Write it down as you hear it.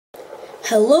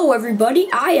Hello everybody,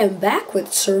 I am back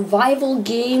with survival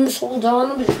games. Hold on,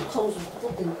 let me just close the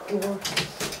fucking door.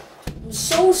 I'm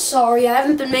so sorry, I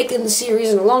haven't been making the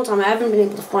series in a long time. I haven't been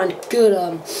able to find a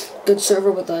good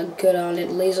server with a good on it.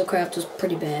 Lasercraft was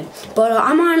pretty bad. But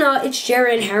I'm on It's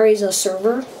Jerry and Harry's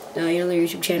server. You know, their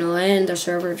YouTube channel and their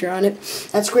server if you're on it.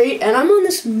 That's great. And I'm on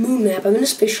this moon map. I'm in a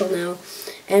space shuttle now.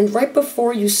 And right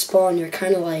before you spawn, you're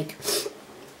kind of like,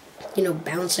 you know,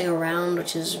 bouncing around,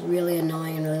 which is really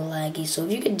annoying and really laggy. So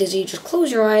if you get dizzy, just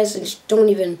close your eyes and just don't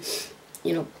even,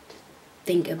 you know,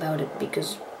 think about it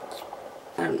because,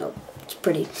 I don't know, it's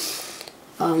pretty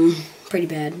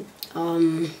bad.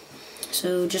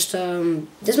 So just,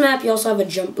 this map, you also have a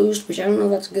jump boost, which I don't know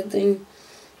if that's a good thing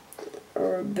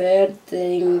or a bad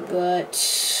thing, but,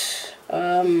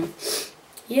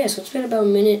 yeah, so it's been about a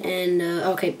minute, and,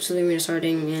 okay, so then we're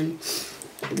starting, and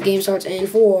the game starts in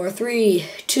 4, 3,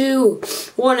 2,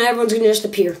 1, everyone's gonna just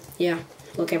appear. Yeah,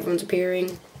 look, everyone's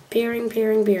appearing.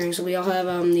 So we all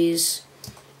have, these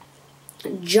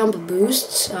jump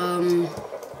boosts, all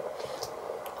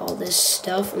this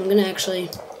stuff. I'm gonna actually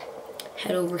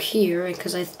head over here,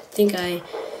 because I think I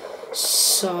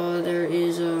saw there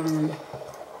is,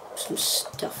 some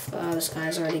stuff. This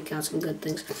guy's already got some good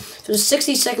things. So there's a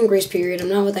 60-second grace period. I'm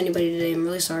not with anybody today. I'm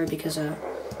really sorry because, I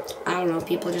don't know,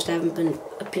 people just haven't been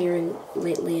appearing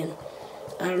lately, and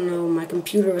I don't know, my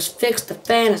computer was fixed, the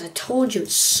fan, as I told you,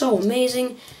 it's so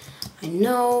amazing. I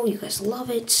know, you guys love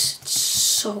it, it's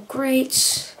so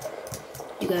great.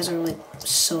 You guys are, like,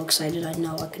 so excited, I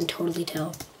know, I can totally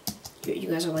tell. You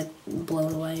guys are, like,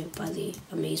 blown away by the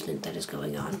amazement that is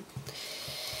going on.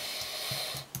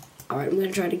 Alright, I'm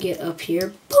gonna try to get up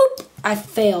here. Boop! I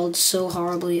failed so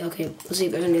horribly. Okay, let's see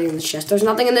if there's anything in this chest. There's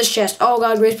nothing in this chest. Oh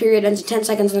god, grace period ends in 10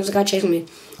 seconds and there's a guy chasing me.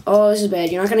 Oh, this is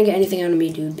bad. You're not gonna get anything out of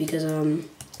me, dude, because,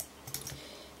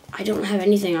 I don't have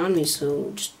anything on me,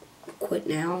 so just quit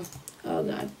now. Oh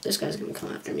god, this guy's gonna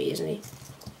come after me, isn't he?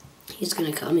 He's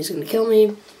gonna come, he's gonna kill me.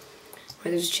 Right,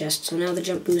 there's a chest. So now the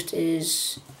jump boost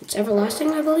is, it's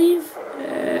everlasting, I believe?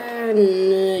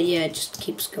 Yeah, it just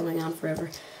keeps going on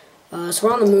forever. So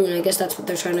we're on the moon. I guess that's what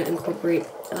they're trying to incorporate.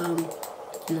 You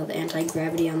know, the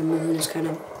anti-gravity on the moon is kind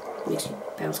of makes you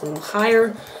bounce a little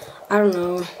higher. I don't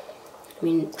know. I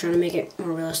mean, trying to make it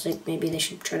more realistic. Maybe they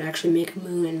should try to actually make a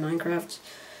moon in Minecraft.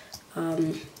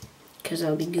 Because that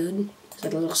would be good. It's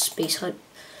like a little space hut.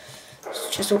 It's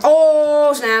just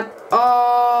oh snap!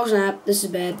 Oh snap! This is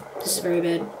bad. This is very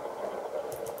bad.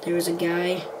 There was a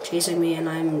guy chasing me, and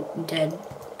I'm dead.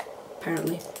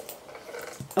 Apparently.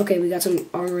 Okay, we got some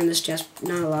armor in this chest.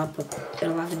 Not a lot, but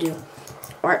it'll have to do.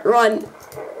 Alright, run!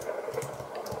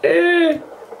 Alright,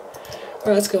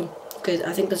 let's go. Okay,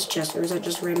 I think that's a chest, or is that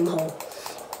just a random hole?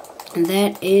 And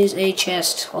that is a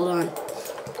chest. Hold on.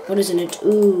 What is in it?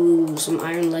 Ooh, some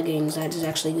iron leggings. That is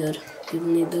actually good. We will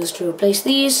need those to replace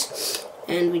these.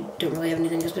 And we don't really have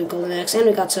anything because we have golden axe. And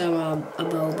we got some, a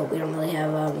bow, but we don't really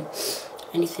have,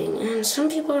 anything. And some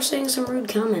people are saying some rude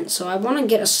comments, so I want to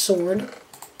get a sword.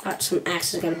 Got some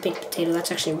axes, got a baked potato.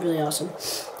 That's actually really awesome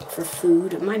for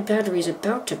food. My battery's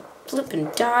about to flip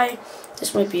and die.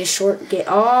 This might be a short game.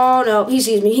 Oh, no. He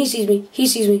sees me. He sees me. He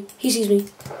sees me. He sees me.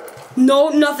 No,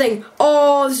 nothing.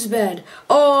 Oh, this is bad.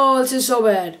 Oh, this is so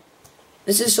bad.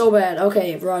 This is so bad.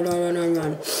 Okay, run.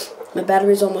 My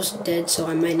battery's almost dead, so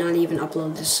I might not even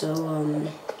upload this, so,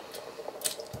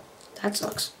 that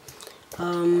sucks.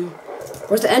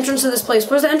 Where's the entrance to this place?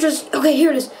 Where's the entrance? Okay, here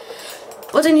it is.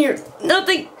 What's in here?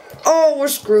 Nothing! Oh, we're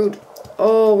screwed.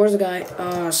 Oh, where's the guy?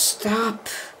 Stop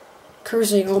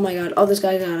cursing. Oh my god. Oh, this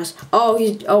guy got us. Oh,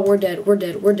 we're dead. We're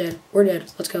dead.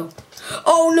 Let's go.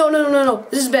 Oh, no.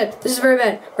 This is bad. This is very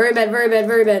bad. Very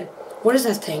bad. What is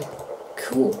that thing?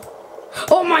 Cool.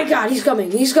 Oh my god, he's coming.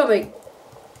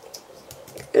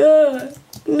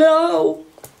 No.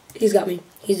 He's got me.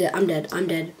 He's dead. I'm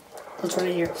dead. Let's run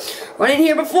in here. Run in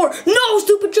here before. No,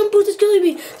 stupid jump boost is killing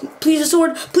me. Please a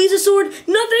sword.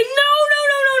 Nothing.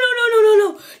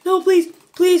 No, please.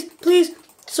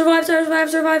 Survive.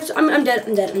 I'm dead.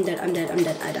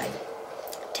 I died.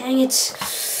 Dang it.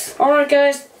 Alright,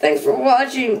 guys. Thanks for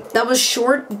watching. That was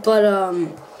short, but,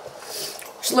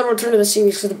 just let me return to the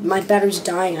series because my battery's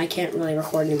dying. I can't really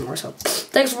record anymore, so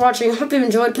thanks for watching. Hope you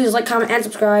enjoyed. Please like, comment, and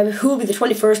subscribe. Who will be the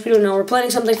 21st? We don't know. We're planning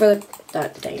something for the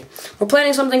dang it. We're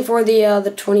planning something for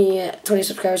the 20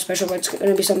 subscriber special, but it's going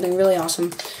to be something really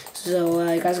awesome. So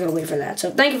you guys gotta wait for that.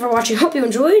 So thank you for watching. Hope you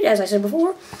enjoyed, as I said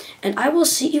before, and I will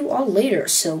see you all later.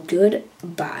 So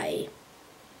goodbye.